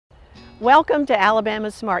Welcome to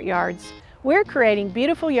Alabama's Smart Yards. We're creating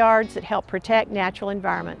beautiful yards that help protect natural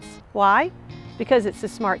environments. Why? Because it's the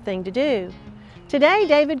smart thing to do. Today,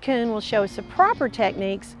 David Kuhn will show us the proper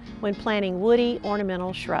techniques when planting woody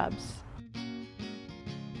ornamental shrubs.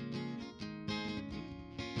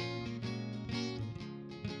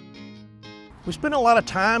 We spend a lot of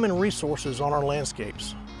time and resources on our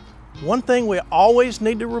landscapes. One thing we always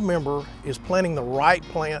need to remember is planting the right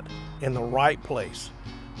plant in the right place.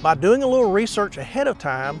 By doing a little research ahead of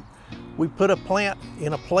time, we put a plant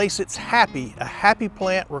in a place that's happy. A happy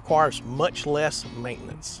plant requires much less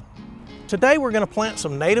maintenance. Today we're going to plant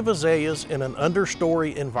some native azaleas in an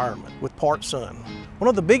understory environment with part sun. One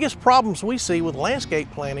of the biggest problems we see with landscape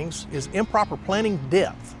plantings is improper planting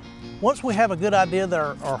depth. Once we have a good idea that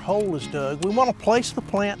our hole is dug, we want to place the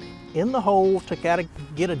plant in the hole to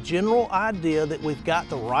get a general idea that we've got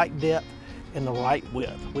the right depth and the right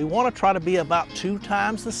width. We want to try to be about 2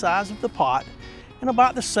 times the size of the pot and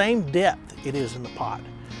about the same depth it is in the pot.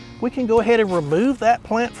 We can go ahead and remove that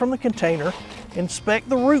plant from the container, inspect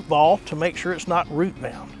the root ball to make sure it's not root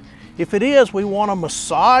bound. If it is, we want to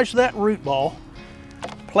massage that root ball,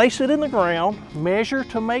 place it in the ground, measure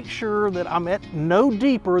to make sure that I'm at no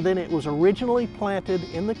deeper than it was originally planted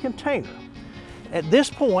in the container. At this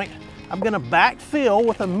point, I'm going to backfill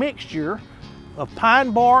with a mixture of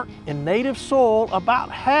pine bark and native soil about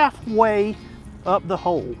halfway up the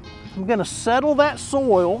hole. I'm going to settle that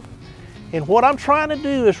soil, and what I'm trying to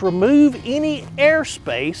do is remove any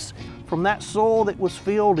airspace from that soil that was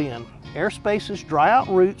filled in. Air spaces dry out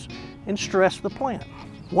roots and stress the plant.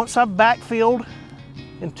 Once I've backfilled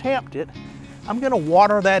and tamped it, I'm going to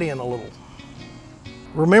water that in a little.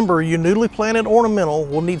 Remember, your newly planted ornamental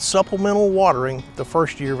will need supplemental watering the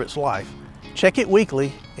first year of its life. Check it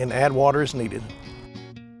weekly and add water as needed.